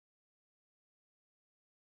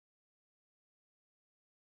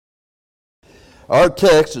Our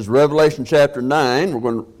text is Revelation chapter 9. We're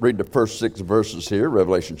going to read the first 6 verses here,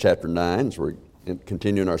 Revelation chapter 9, as we're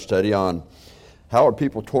continuing our study on how are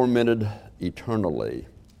people tormented eternally.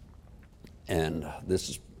 And this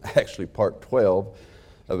is actually part 12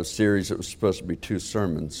 of a series that was supposed to be 2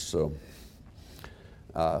 sermons. So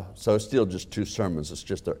it's still just 2 sermons. It's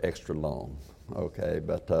just they're extra long. Okay,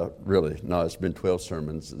 but really, no, it's been 12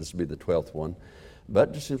 sermons. This will be the 12th one. But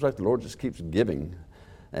it just seems like the Lord just keeps giving.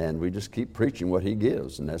 And we just keep preaching what He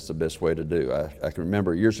gives, and that's the best way to do. I can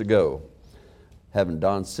remember years ago having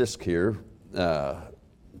Don Sisk here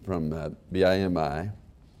from BIMI,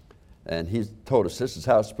 and he told us this is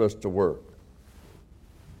how it's supposed to work.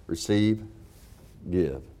 Receive,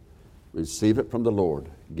 give. Receive it from the Lord,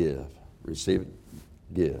 give. Receive it,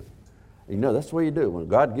 give. You know, that's the way you do. When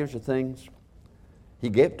God gives you things, He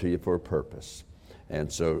gave it to you for a purpose. And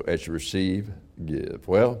so as you receive, give.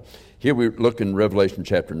 Well, here we look in Revelation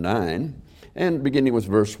chapter 9, and beginning with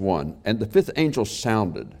verse 1. And the 5th angel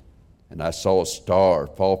sounded, and I saw a star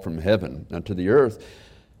fall from heaven unto the earth,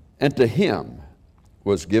 and to him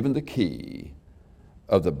was given the key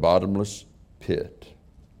of the bottomless pit.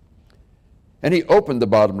 And he opened the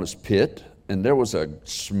bottomless pit, and there was a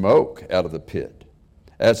smoke out of the pit,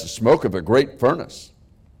 as the smoke of a great furnace.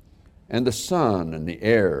 And the sun and the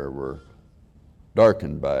air were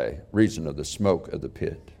darkened by reason of the smoke of the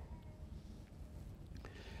pit.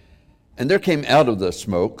 And there came out of the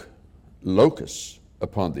smoke locusts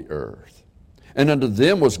upon the earth, and unto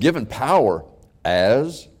them was given power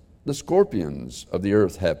as the scorpions of the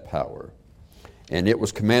earth have power. And it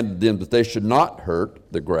was commanded them that they should not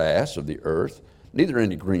hurt the grass of the earth, neither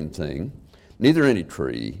any green thing, neither any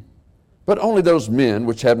tree, but only those men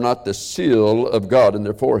which have not the seal of God in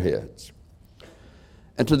their foreheads.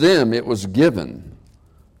 And to them it was given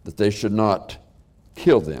that they should not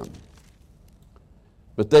kill them,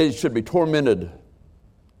 but they should be tormented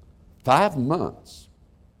 5 months.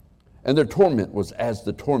 And their torment was as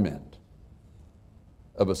the torment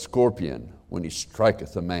of a scorpion when he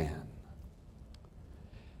striketh a man.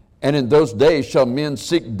 And in those days shall men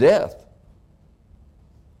seek death,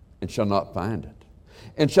 and shall not find it,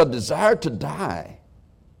 and shall desire to die,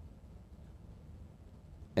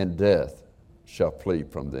 and death shall flee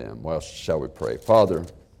from them. Well, shall we pray? Father,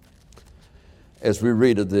 as we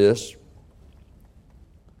read of this,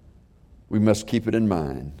 we must keep it in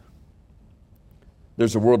mind.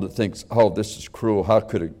 There's a world that thinks, oh, this is cruel. How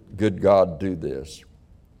could a good God do this?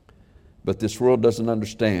 But this world doesn't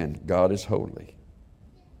understand God is holy,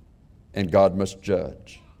 and God must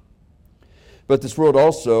judge. But this world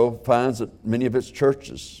also finds that many of its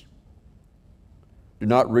churches do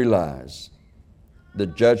not realize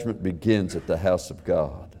that judgment begins at the house of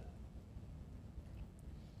God.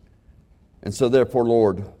 And so therefore,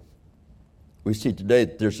 Lord, we see today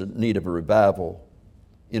that there's a need of a revival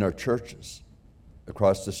in our churches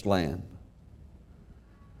across this land,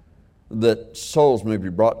 that souls may be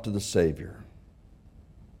brought to the Savior.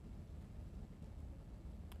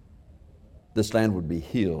 This land would be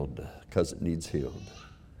healed because it needs healed.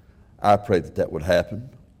 I pray that that would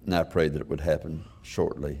happen, and I pray that it would happen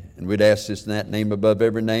shortly. And we'd ask this in that name above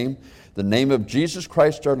every name, the name of Jesus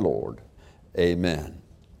Christ our Lord. Amen.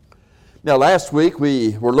 Now last week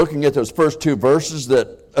we were looking at those first 2 verses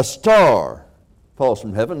that a star falls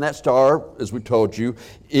from heaven. That star, as we told you,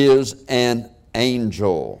 is an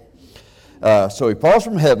angel. So he falls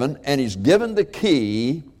from heaven, and he's given the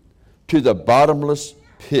key to the bottomless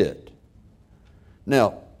pit.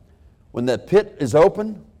 Now, when that pit is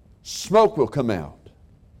open, smoke will come out.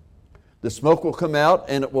 The smoke will come out,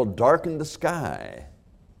 and it will darken the sky.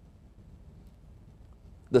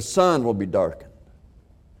 The sun will be darkened.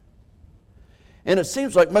 And it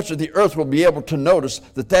seems like much of the earth will be able to notice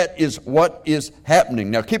that that is what is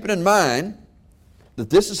happening. Now, keep it in mind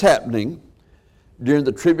that this is happening during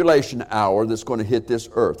the tribulation hour that's going to hit this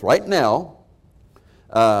earth. Right now,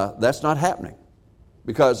 that's not happening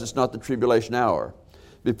because it's not the tribulation hour.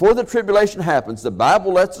 Before the tribulation happens, the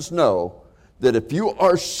Bible lets us know that if you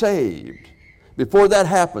are saved, before that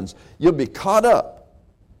happens, you'll be caught up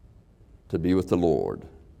to be with the Lord.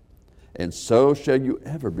 And so shall you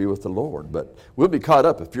ever be with the Lord. But we'll be caught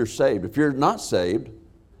up if you're saved. If you're not saved,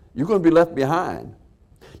 you're going to be left behind.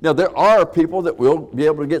 Now, there are people that will be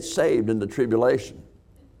able to get saved in the tribulation.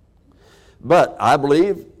 But I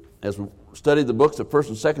believe, as we study the books of 1st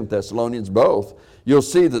and 2nd Thessalonians both, you'll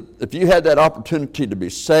see that if you had that opportunity to be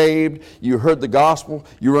saved, you heard the gospel,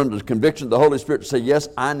 you were under the conviction of the Holy Spirit to say, yes,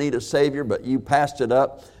 I need a Savior, but you passed it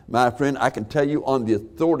up, my friend, I can tell you on the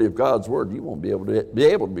authority of God's Word, you won't be able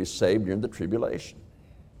to be saved during the tribulation.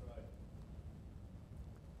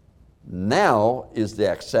 Now is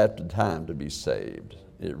the accepted time to be saved.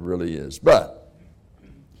 It really is. But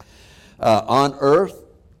on earth,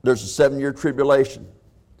 there's a 7-year tribulation.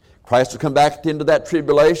 Christ will come back at the end of that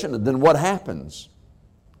tribulation, and then what happens?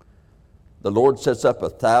 The Lord sets up a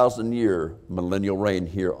 1,000-year millennial reign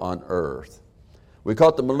here on earth. We call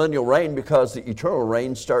it the millennial reign because the eternal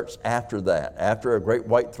reign starts after that, after a great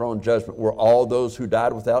white throne judgment where all those who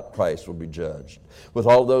died without Christ will be judged. With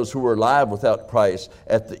all those who were alive without Christ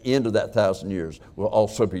at the end of that 1,000 years will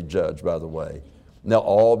also be judged, by the way. And they'll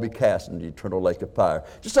all be cast into the eternal lake of fire.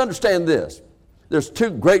 Just understand this. There's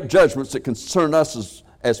 2 great judgments that concern us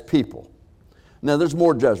as people. Now, there's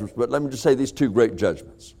more judgments, but let me just say these 2 great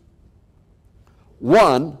judgments.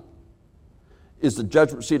 One is the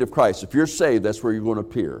judgment seat of Christ. If you're saved, that's where you're going to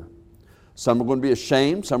appear. Some are going to be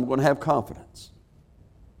ashamed, some are going to have confidence.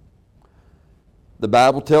 The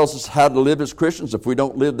Bible tells us how to live as Christians. If we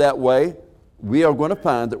don't live that way, we are going to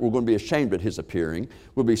find that we're going to be ashamed at His appearing.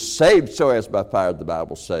 We'll be saved so as by fire, the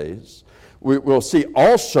Bible says. We'll see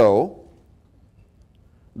also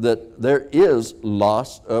that there is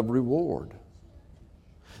loss of reward.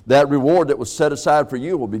 That reward that was set aside for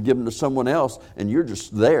you will be given to someone else, and you're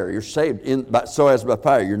just there. You're saved so as by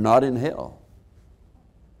fire. You're not in hell.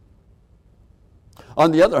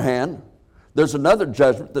 On the other hand, there's another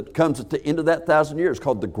judgment that comes at the end of that 1,000 years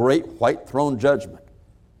called the Great White Throne Judgment.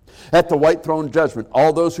 At the White Throne Judgment,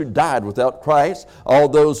 all those who died without Christ, all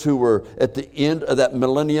those who were at the end of that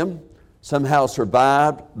millennium, somehow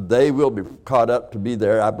survived, they will be caught up to be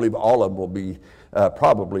there. I believe all of them will be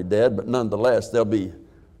probably dead, but nonetheless, they'll be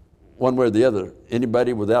one way or the other.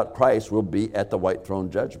 Anybody without Christ will be at the White Throne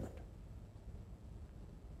Judgment.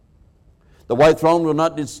 The White Throne will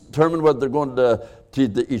not determine whether they're going to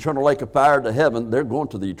the eternal lake of fire to heaven. They're going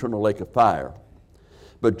to the eternal lake of fire.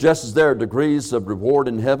 But just as there are degrees of reward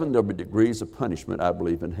in heaven, there'll be degrees of punishment, I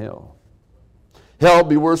believe, in hell. Hell will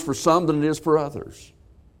be worse for some than it is for others.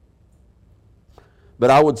 But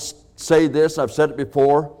I would say this, I've said it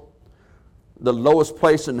before, the lowest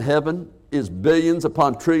place in heaven is billions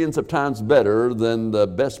upon trillions of times better than the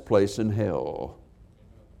best place in hell.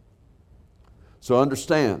 So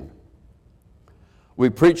understand, we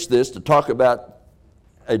preach this to talk about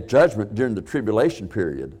a judgment during the tribulation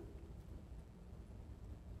period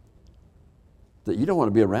that you don't want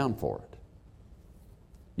to be around for it.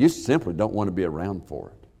 You simply don't want to be around for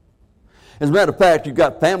it. As a matter of fact, you've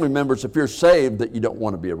got family members, if you're saved, that you don't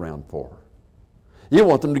want to be around for. You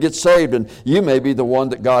want them to get saved, and you may be the one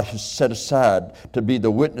that God has set aside to be the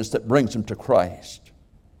witness that brings them to Christ.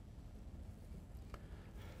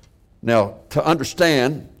 Now, to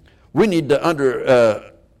understand, we need to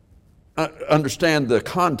understand the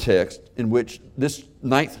context in which this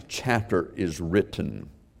 9th chapter is written.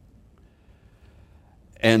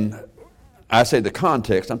 And I say the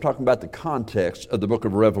context, I'm talking about the context of the book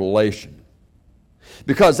of Revelation.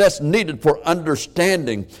 Because that's needed for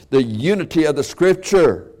understanding the unity of the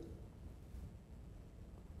Scripture.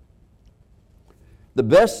 The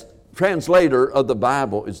best translator of the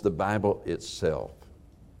Bible is the Bible itself.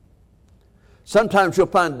 Sometimes you'll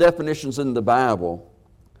find definitions in the Bible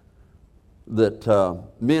that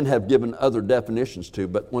men have given other definitions to,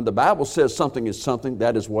 but when the Bible says something is something,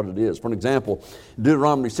 that is what it is. For example,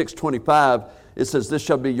 Deuteronomy 6:25, it says, "This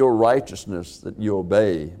shall be your righteousness, that you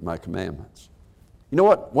obey my commandments." You know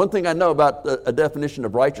what? One thing I know about a definition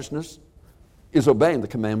of righteousness is obeying the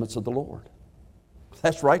commandments of the Lord.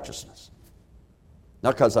 That's righteousness.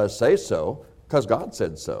 Not because I say so, because God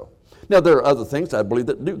said so. Now, there are other things I believe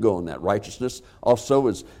that do go in that. Righteousness also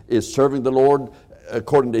is serving the Lord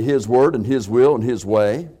according to His word and His will and His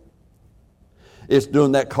way. It's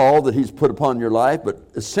doing that call that He's put upon your life, but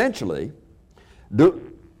essentially,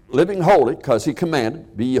 living holy, because He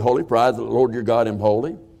commanded, "Be ye holy, for I, the Lord your God, am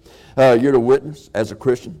holy." You're to witness as a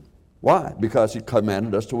Christian. Why? Because He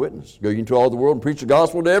commanded us to witness. Go ye into all the world and preach the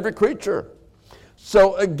gospel to every creature.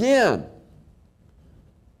 So again,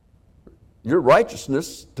 your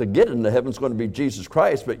righteousness to get into heaven is going to be Jesus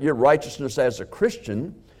Christ, but your righteousness as a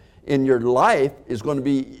Christian in your life is going to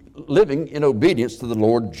be living in obedience to the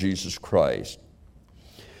Lord Jesus Christ.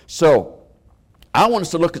 So, I want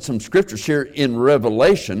us to look at some scriptures here in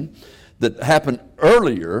Revelation that happened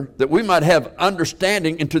earlier that we might have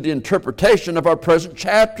understanding into the interpretation of our present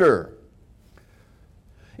chapter.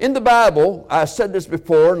 In the Bible, I said this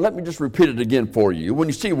before, and let me just repeat it again for you. When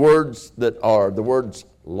you see words that are the words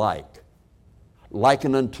like,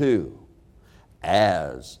 liken unto,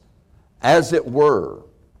 as it were,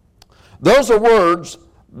 those are words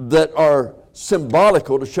that are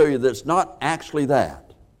symbolical to show you that it's not actually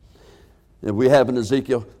that. And we have in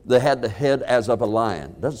Ezekiel, they had the head as of a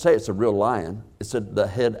lion. It doesn't say it's a real lion. It said the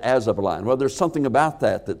head as of a lion. Well, there's something about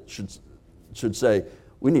that that should say,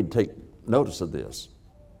 we need to take notice of this.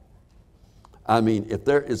 I mean, if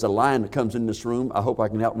there is a lion that comes in this room, I hope I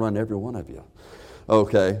can outrun every one of you.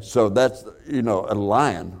 Okay, so that's, a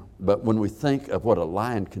lion. But when we think of what a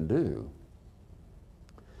lion can do,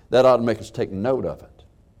 that ought to make us take note of it.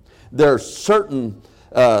 There are certain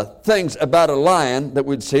things about a lion that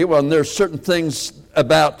we'd see. Well, and there's certain things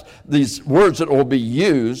about these words that will be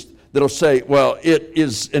used that'll say, well, it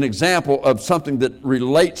is an example of something that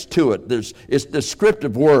relates to it. It's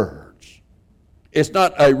descriptive words. It's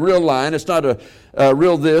not a real lion. It's not a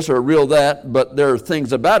real this or a real that, but there are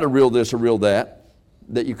things about a real this or real that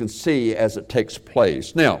you can see as it takes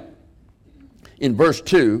place. Now, in verse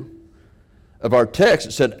 2 of our text,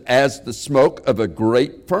 it said, as the smoke of a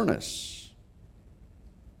great furnace.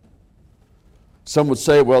 Some would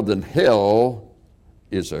say, well, then hell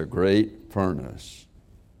is a great furnace.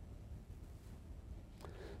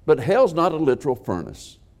 But hell's not a literal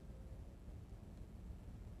furnace.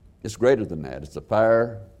 It's greater than that. It's a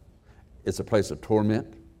fire. It's a place of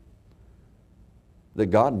torment that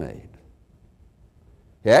God made.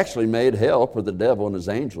 He actually made hell for the devil and his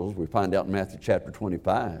angels. We find out in Matthew chapter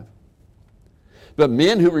 25. But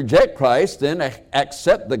men who reject Christ then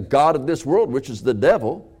accept the God of this world, which is the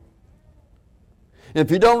devil.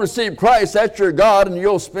 If you don't receive Christ, that's your God, and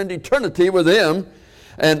you'll spend eternity with Him.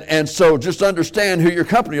 And so just understand who your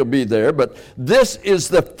company will be there. But this is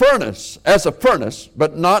the furnace, as a furnace,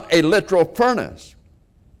 but not a literal furnace.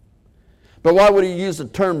 But why would he use the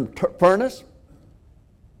term furnace?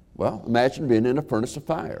 Well, imagine being in a furnace of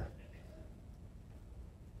fire.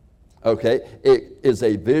 Okay, it is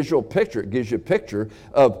a visual picture. It gives you a picture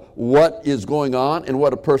of what is going on and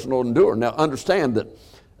what a person will endure. Now understand that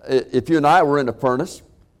if you and I were in a furnace,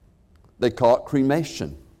 they call it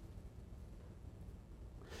cremation.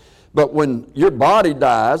 But when your body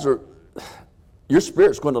dies, or your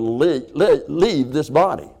spirit's going to leave this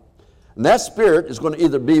body. And that spirit is going to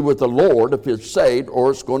either be with the Lord if it's saved,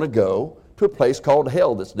 or it's going to go to a place called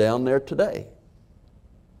hell that's down there today.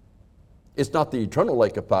 It's not the eternal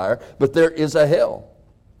lake of fire, but there is a hell.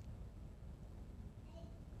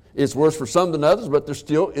 It's worse for some than others, but there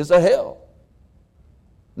still is a hell.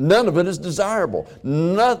 None of it is desirable.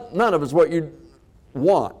 None of it is what you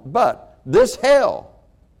want. But this hell,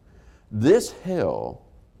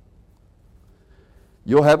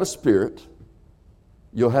 you'll have a spirit,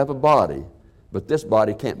 you'll have a body, but this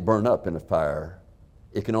body can't burn up in a fire.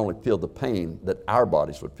 It can only feel the pain that our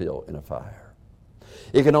bodies would feel in a fire.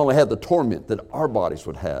 It can only have the torment that our bodies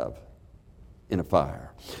would have in a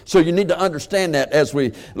fire. So you need to understand that as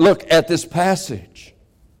we look at this passage.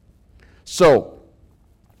 So,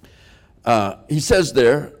 he says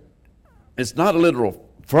there, it's not a literal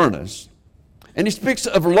furnace. And he speaks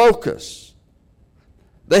of locusts.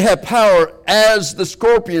 They have power as the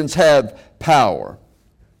scorpions have power.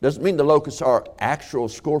 Doesn't mean the locusts are actual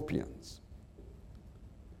scorpions.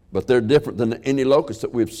 But they're different than any locusts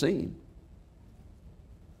that we've seen.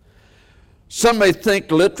 Some may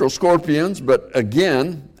think literal scorpions, but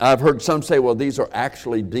again, I've heard some say, well, these are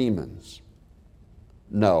actually demons.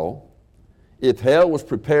 No. If hell was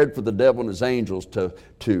prepared for the devil and his angels to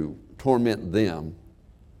torment them,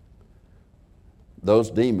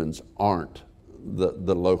 those demons aren't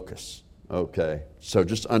the locusts. Okay? So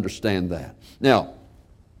just understand that. Now,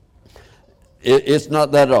 it's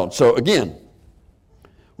not that at all. So again,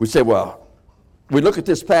 we say, well, we look at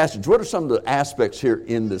this passage. What are some of the aspects here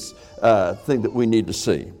in this thing that we need to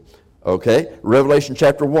see? Okay? Revelation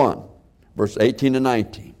chapter 1, verse 18 and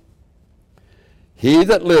 19. He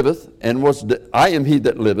that liveth and was I am he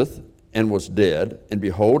that liveth and was dead, and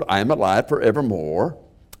behold, I am alive forevermore.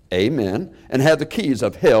 Amen. And have the keys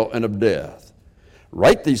of hell and of death.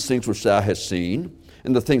 Write these things which thou hast seen,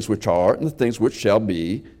 and the things which are, and the things which shall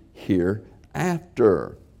be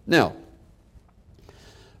hereafter. Now,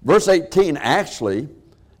 verse 18 actually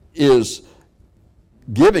is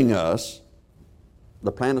giving us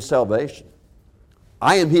the plan of salvation.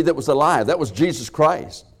 I am he that was alive. That was Jesus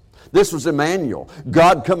Christ. This was Emmanuel,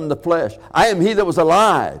 God come in the flesh. I am he that was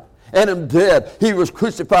alive and am dead. He was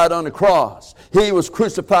crucified on the cross. He was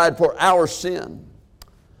crucified for our sin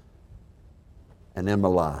and am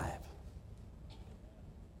alive.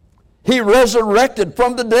 He resurrected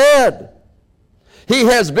from the dead. He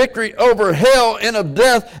has victory over hell and of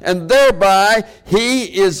death, and thereby he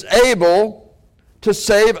is able to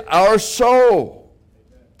save our soul.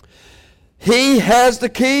 He has the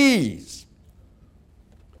keys.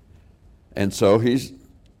 And so he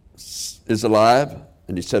is alive,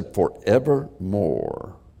 and he said,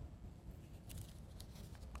 forevermore.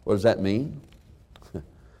 What does that mean?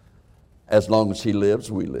 As long as he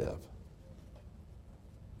lives, we live.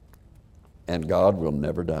 And God will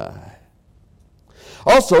never die.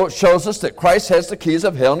 Also, it shows us that Christ has the keys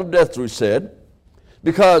of hell and of death, as we said,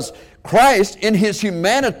 because Christ, in his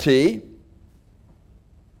humanity,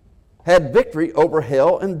 had victory over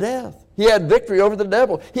hell and death. He had victory over the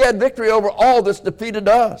devil. He had victory over all that's defeated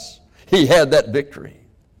us. He had that victory.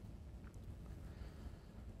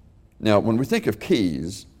 Now, when we think of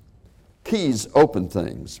keys, keys open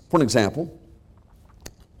things. For an example,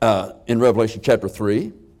 in Revelation chapter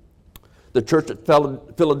 3, the church at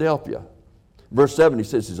Philadelphia, verse 7, he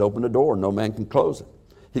says he's opened a door, no man can close it.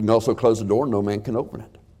 He can also close the door, no man can open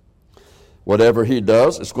it. Whatever he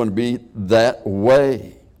does, it's going to be that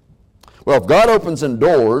way. Well, if God opens in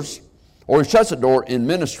doors, or he shuts a door in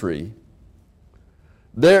ministry,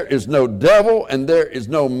 there is no devil and there is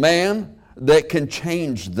no man that can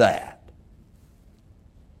change that.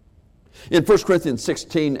 In 1 Corinthians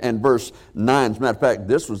 16 and verse 9, as a matter of fact,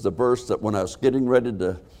 this was the verse that when I was getting ready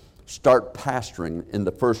to start pastoring in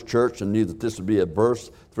the first church and knew that this would be a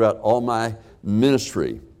verse throughout all my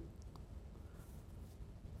ministry,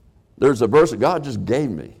 there's a verse that God just gave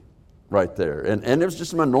me right there. And it was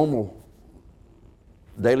just my normal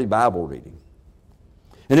daily Bible reading.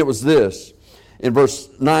 And it was this, in verse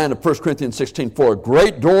 9 of 1 Corinthians 16, "For a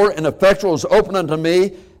great door and effectual is opened unto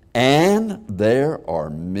me, and there are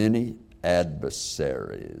many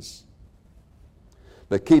adversaries."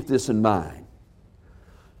 But keep this in mind.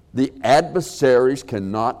 The adversaries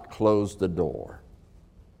cannot close the door.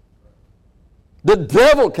 The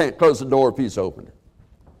devil can't close the door if he's opened it.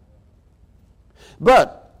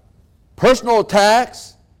 But personal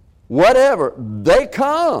attacks, whatever, they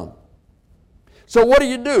come. So what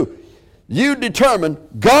do? You determine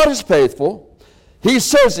God is faithful. He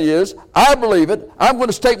says he is. I believe it. I'm going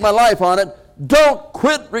to stake my life on it. Don't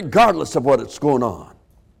quit regardless of what's going on.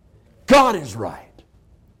 God is right.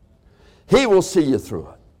 He will see you through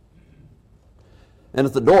it. And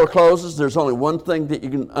if the door closes, there's only one thing that you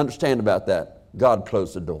can understand about that. God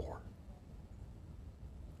closed the door.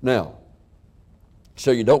 Now,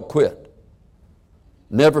 so you don't quit.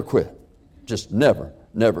 Never quit. Just never,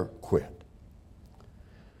 never quit.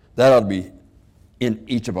 That ought to be in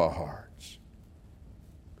each of our hearts.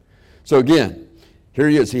 So again, here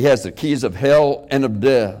he is. He has the keys of hell and of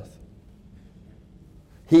death.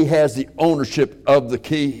 He has the ownership of the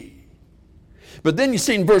key. But then you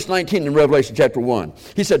see in verse 19 in Revelation chapter 1,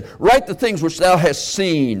 he said, "Write the things which thou hast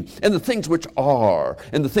seen, and the things which are,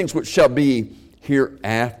 and the things which shall be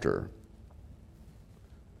hereafter."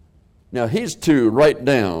 Now he's to write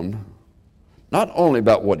down not only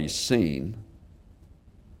about what he's seen,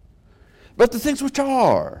 but the things which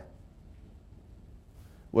are.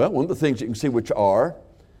 Well, one of the things you can see which are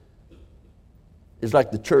is like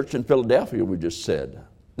the church in Philadelphia we just said.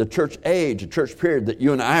 The church age, the church period that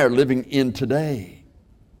you and I are living in today.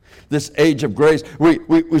 This age of grace,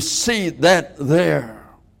 we see that there.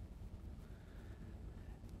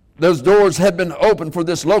 Those doors have been opened for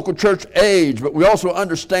this local church age, but we also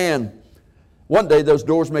understand one day those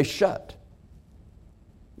doors may shut.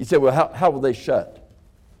 You say, well, how will they shut?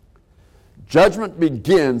 Judgment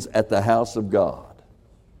begins at the house of God.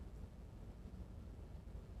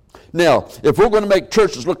 Now, if we're going to make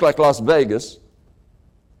churches look like Las Vegas,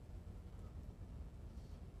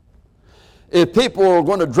 if people are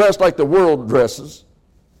going to dress like the world dresses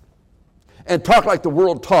and talk like the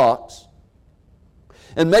world talks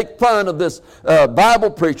and make fun of this Bible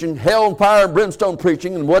preaching, hell and fire and brimstone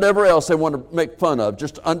preaching and whatever else they want to make fun of,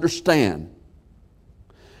 just understand,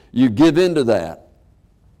 you give in to that.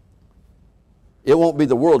 It won't be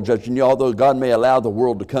the world judging you, although God may allow the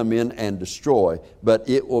world to come in and destroy, but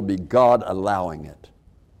it will be God allowing it.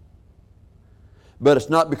 But it's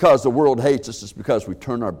not because the world hates us, it's because we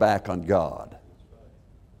turn our back on God.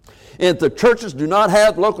 And if the churches do not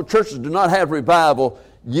have, local churches do not have revival,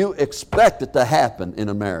 you expect it to happen in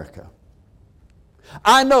America.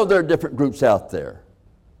 I know there are different groups out there.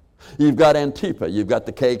 You've got Antifa, you've got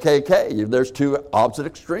the KKK, there's two opposite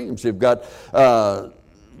extremes. You've got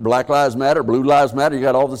Black Lives Matter, Blue Lives Matter, you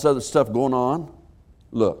got all this other stuff going on.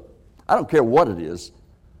 Look, I don't care what it is,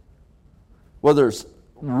 whether it's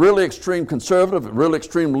really extreme conservative, really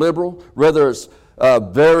extreme liberal, whether it's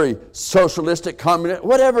very socialistic, communist,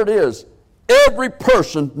 whatever it is, every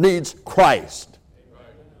person needs Christ.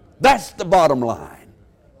 That's the bottom line.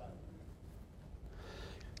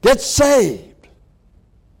 Get saved.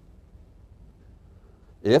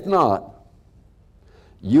 If not,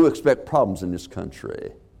 you expect problems in this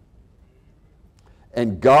country.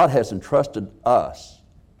 And God has entrusted us.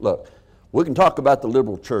 Look, we can talk about the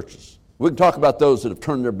liberal churches. We can talk about those that have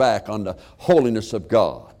turned their back on the holiness of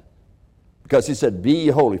God. Because he said, be ye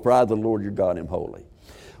holy, for I, the Lord your God, am holy.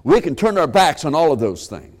 We can turn our backs on all of those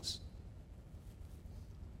things.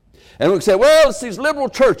 And we can say, well, it's these liberal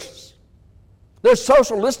churches. They're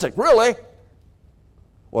socialistic, really.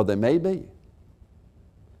 Well, they may be.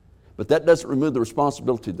 But that doesn't remove the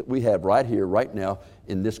responsibility that we have right here, right now,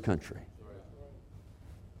 in this country.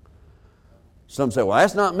 Some say, well,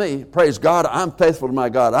 that's not me. Praise God, I'm faithful to my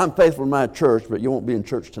God. I'm faithful to my church, but you won't be in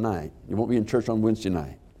church tonight. You won't be in church on Wednesday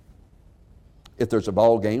night. If there's a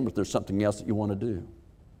ball game, if there's something else that you want to do.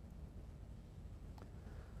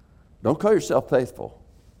 Don't call yourself faithful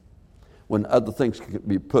when other things can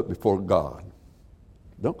be put before God.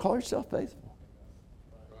 Don't call yourself faithful.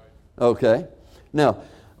 Okay? Now,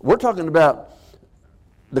 we're talking about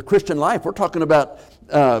the Christian life. We're talking about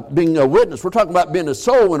being a witness. We're talking about being a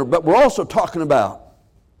soul winner, but we're also talking about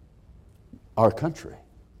our country.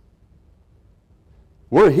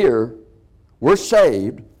 We're here. We're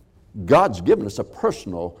saved. God's given us a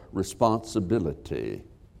personal responsibility.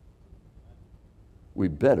 We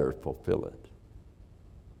better fulfill it.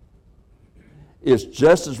 It's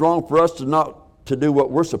just as wrong for us to do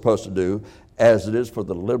what we're supposed to do as it is for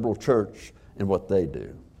the liberal church and what they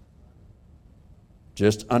do.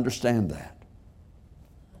 Just understand that.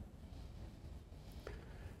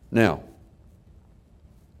 Now,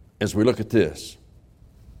 as we look at this,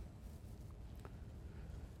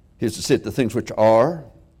 here's to sit the things which are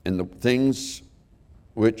and the things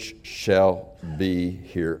which shall be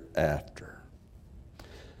hereafter.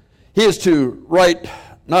 He is to write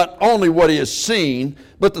not only what he has seen,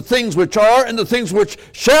 but the things which are and the things which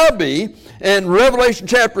shall be. And Revelation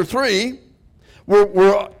chapter 3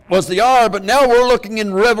 was the are, but now we're looking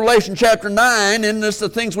in Revelation chapter 9, and it's the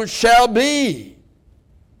things which shall be.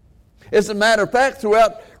 As a matter of fact,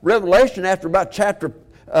 throughout Revelation, after about chapter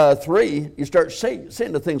 3, you start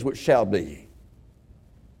seeing the things which shall be.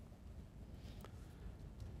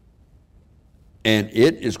 And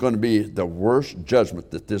it is going to be the worst judgment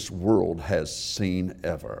that this world has seen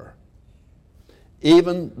ever.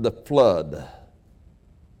 Even the flood,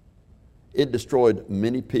 it destroyed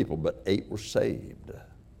many people, but 8 were saved.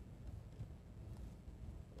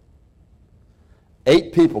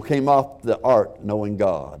 8 people came off the ark knowing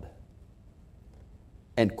God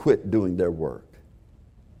and quit doing their work.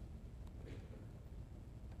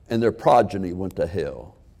 And their progeny went to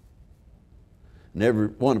hell. And every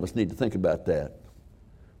one of us need to think about that.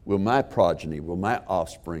 Will my progeny, will my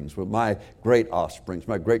offsprings, will my great offsprings,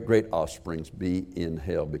 my great offsprings be in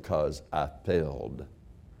hell because I failed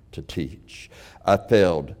to teach? I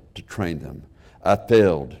failed to train them. I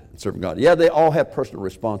failed in serving God. Yeah, they all have personal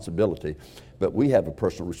responsibility, but we have a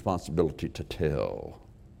personal responsibility to tell.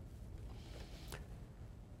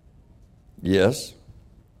 Yes,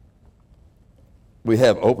 we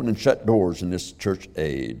have open and shut doors in this church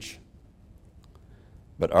age.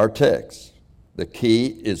 But our text, the key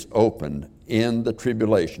is opened in the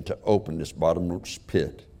tribulation to open this bottomless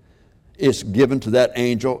pit. It's given to that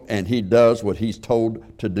angel, and he does what he's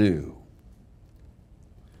told to do.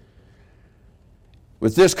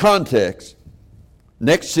 With this context,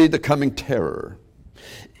 next see the coming terror.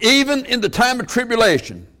 Even in the time of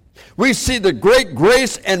tribulation, we see the great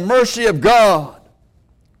grace and mercy of God.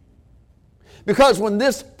 Because when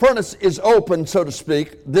this furnace is open, so to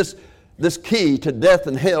speak, this key to death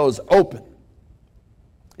and hell is open.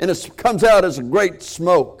 And it comes out as a great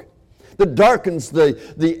smoke that darkens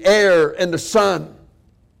the air and the sun.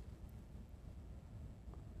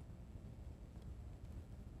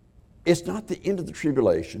 It's not the end of the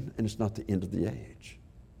tribulation, and it's not the end of the age.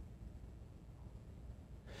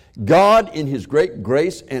 God, in his great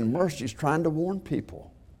grace and mercy, is trying to warn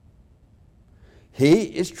people. He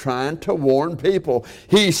is trying to warn people.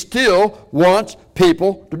 He still wants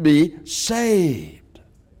people to be saved.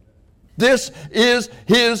 This is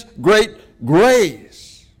his great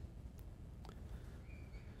grace.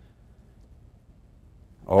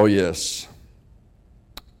 Oh, yes.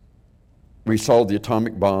 We saw the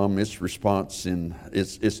atomic bomb, its response in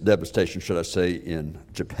its devastation, should I say, in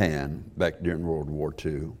Japan back during World War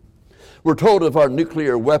II. We're told of our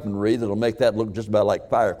nuclear weaponry that'll make that look just about like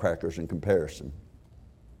firecrackers in comparison.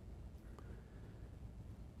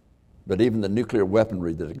 But even the nuclear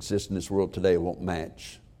weaponry that exists in this world today won't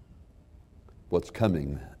match what's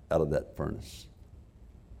coming out of that furnace.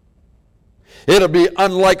 It'll be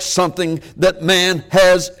unlike something that man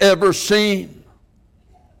has ever seen.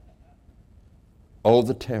 Oh,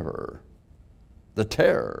 the terror,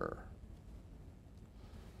 the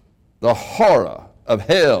horror of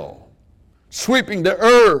hell sweeping the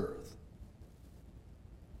earth.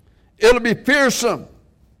 It'll be fearsome.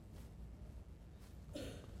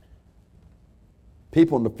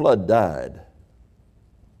 People in the flood died.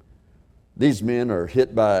 These men are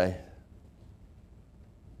hit by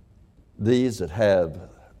these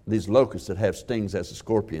locusts that have stings as a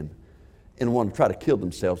scorpion and want to try to kill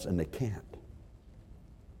themselves, and they can't.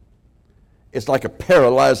 It's like a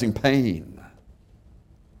paralyzing pain.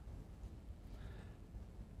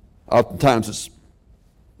 Oftentimes it's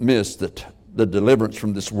missed that the deliverance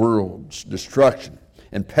from this world's destruction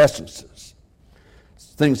and pestilences,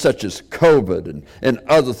 things such as COVID and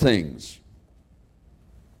other things.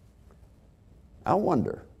 I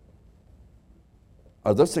wonder,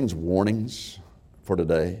 are those things warnings for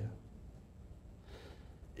today?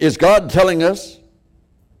 Is God telling us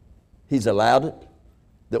He's allowed it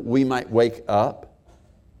that we might wake up?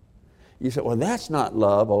 You say, well, that's not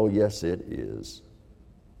love. Oh, yes, it is.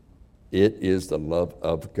 It is the love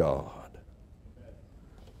of God.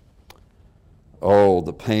 Oh,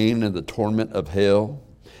 the pain and the torment of hell.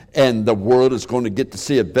 And the world is going to get to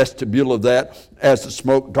see a vestibule of that as the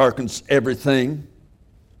smoke darkens everything.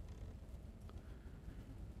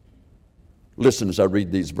 Listen as I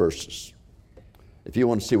read these verses, if you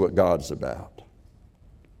want to see what God's about.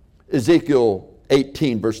 Ezekiel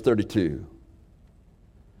 18, verse 32.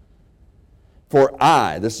 For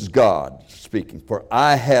I, this is God speaking, for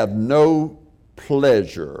I have no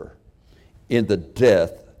pleasure in the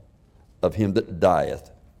death of him that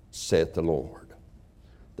dieth, saith the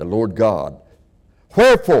Lord God.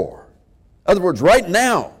 Wherefore, in other words, right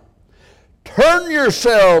now, turn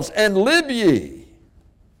yourselves and live ye.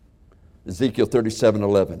 Ezekiel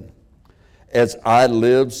 37:11. As I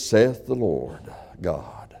live, saith the Lord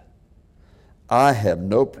God, I have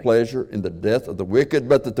no pleasure in the death of the wicked,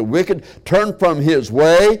 but that the wicked turn from his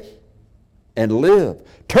way and live.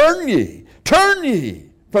 Turn ye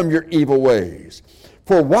from your evil ways.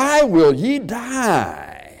 For why will ye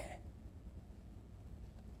die?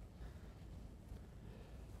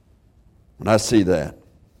 When I see that,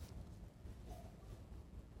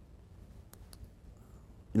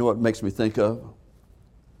 you know what it makes me think of?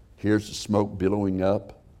 Here's the smoke billowing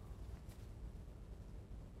up.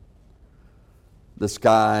 The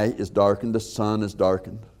sky is darkened, the sun is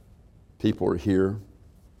darkened. People are here.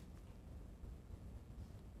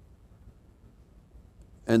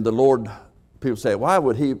 And the Lord, people say, why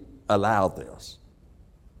would He allow this?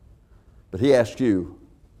 But He asks you,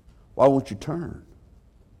 why won't you turn?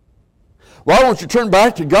 Why won't you turn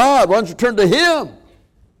back to God? Why don't you turn to Him?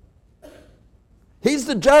 He's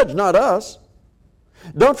the judge, not us.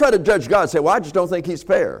 Don't try to judge God and say, well, I just don't think He's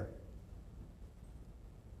fair.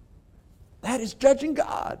 That is judging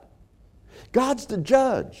God. God's the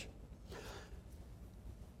judge.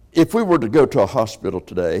 If we were to go to a hospital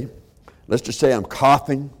today, let's just say I'm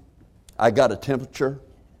coughing, I got a temperature,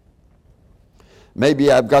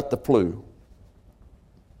 maybe I've got the flu.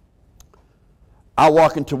 I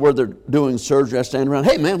walk into where they're doing surgery, I stand around,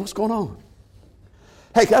 hey man, what's going on?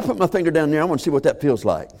 Hey, can I put my finger down there? I want to see what that feels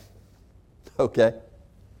like. Okay.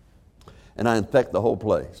 And I infect the whole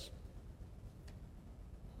place.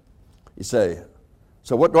 You say,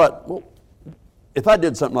 so what do well, if I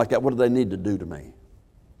did something like that, what do they need to do to me?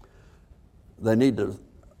 They need to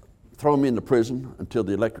throw me into prison until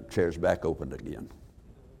the electric chair's back opened again.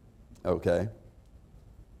 Okay?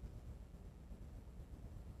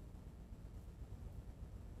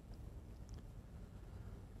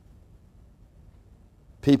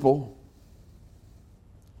 People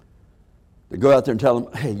that go out there and tell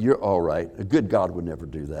them, hey, you're all right. A good God would never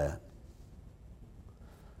do that.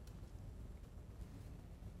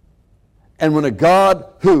 And when a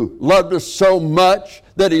God who loved us so much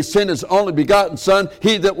that He sent His only begotten Son,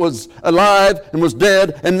 He that was alive and was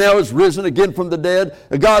dead and now is risen again from the dead,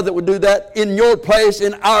 a God that would do that in your place,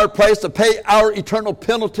 in our place, to pay our eternal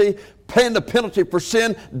penalty, paying the penalty for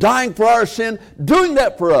sin, dying for our sin, doing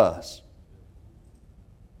that for us.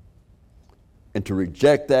 And to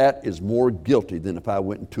reject that is more guilty than if I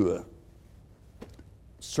went into a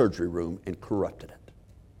surgery room and corrupted it.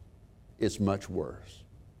 It's much worse.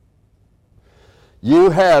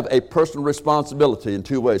 You have a personal responsibility in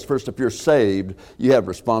two ways. First, if you're saved, you have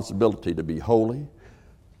responsibility to be holy,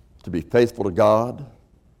 to be faithful to God,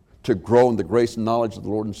 to grow in the grace and knowledge of the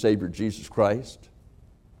Lord and Savior Jesus Christ,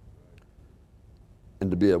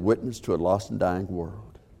 and to be a witness to a lost and dying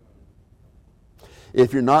world.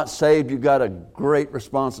 If you're not saved, you've got a great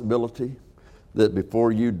responsibility that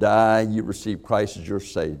before you die, you receive Christ as your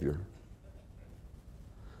Savior.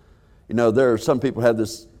 You know, there are some people who have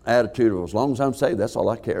this attitude of, as long as I'm saved, that's all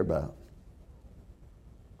I care about.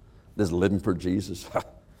 This living for Jesus.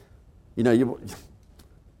 You know,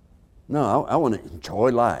 I want to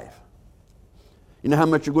enjoy life. You know how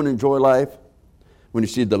much you're going to enjoy life? When you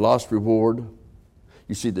see the lost reward,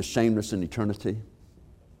 You see the shameless in eternity?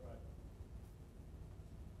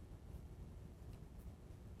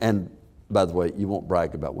 And by the way, you won't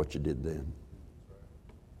brag about what you did then.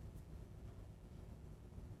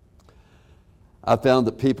 I found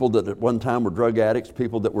that people that at one time were drug addicts,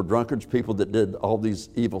 people that were drunkards, people that did all these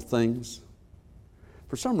evil things,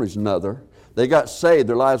 for some reason or another, they got saved,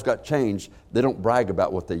 their lives got changed. They don't brag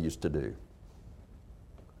about what they used to do.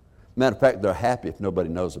 Matter of fact, they're happy if nobody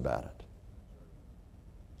knows about it.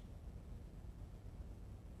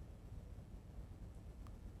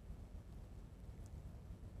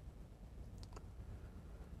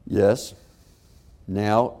 Yes,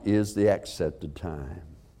 now is the accepted time.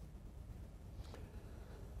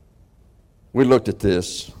 We looked at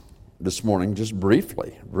this morning just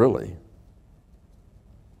briefly, really.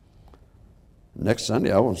 Next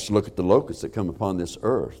Sunday, I want us to look at the locusts that come upon this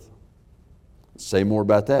earth. Say more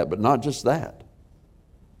about that, but not just that.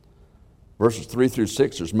 Verses 3 through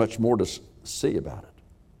 6, there's much more to see about it.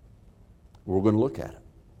 We're going to look at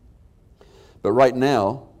it. But right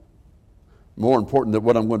now, more important than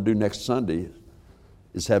what I'm going to do next Sunday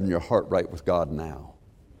is having your heart right with God now.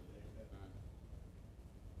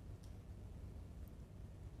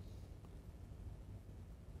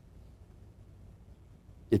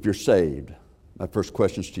 If you're saved, my first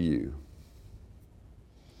question is to you.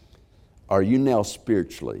 Are you now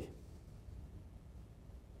spiritually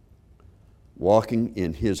walking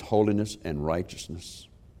in His holiness and righteousness?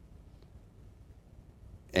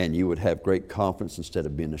 And you would have great confidence instead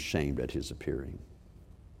of being ashamed at His appearing.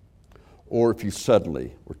 Or if you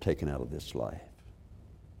suddenly were taken out of this life,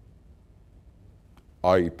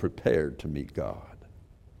 are you prepared to meet God?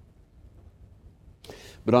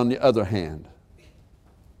 But on the other hand,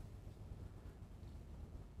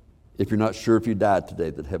 if you're not sure if you died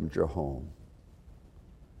today that heaven's your home,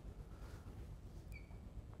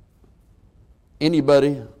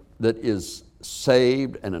 anybody that is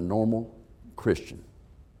saved and a normal Christian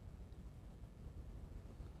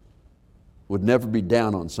would never be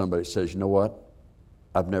down on somebody that says, you know what,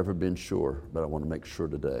 I've never been sure, but I want to make sure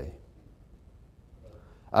today.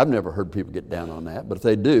 I've never heard people get down on that, but if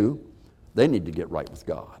they do, they need to get right with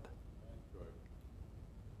God.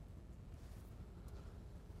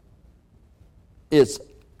 It's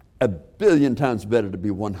a billion times better to be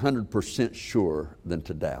 100% sure than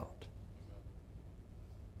to doubt.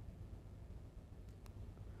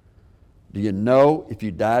 Do you know if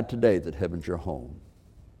you died today that heaven's your home?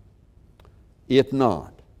 If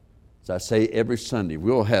not, as I say every Sunday,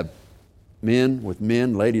 we'll have men with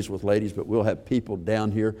men, ladies with ladies, but we'll have people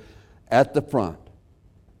down here at the front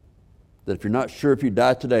that if you're not sure if you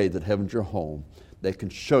die today that heaven's your home, they can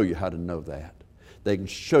show you how to know that. They can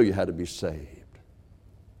show you how to be saved.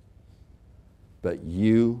 But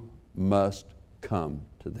you must come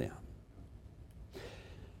to them.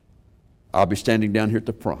 I'll be standing down here at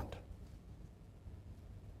the front.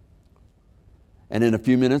 And in a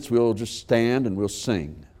few minutes, we'll just stand and we'll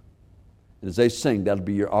sing. And as they sing, that'll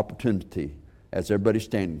be your opportunity, as everybody's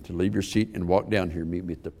standing, to leave your seat and walk down here and meet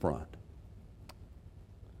me at the front.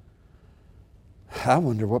 I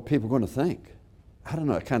wonder what people are going to think. I don't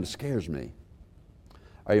know, it kind of scares me.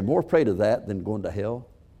 Are you more afraid of that than going to hell?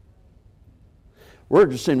 We're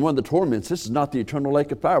just seeing one of the torments. This is not the eternal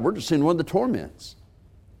lake of fire. We're just seeing one of the torments.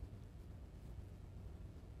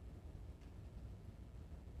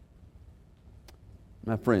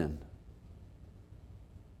 My friend,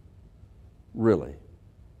 really,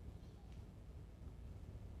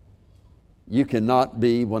 you cannot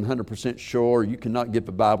be 100% sure, you cannot give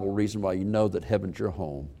a Bible reason why you know that heaven's your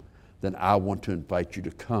home, then I want to invite you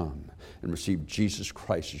to come and receive Jesus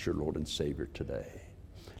Christ as your Lord and Savior today.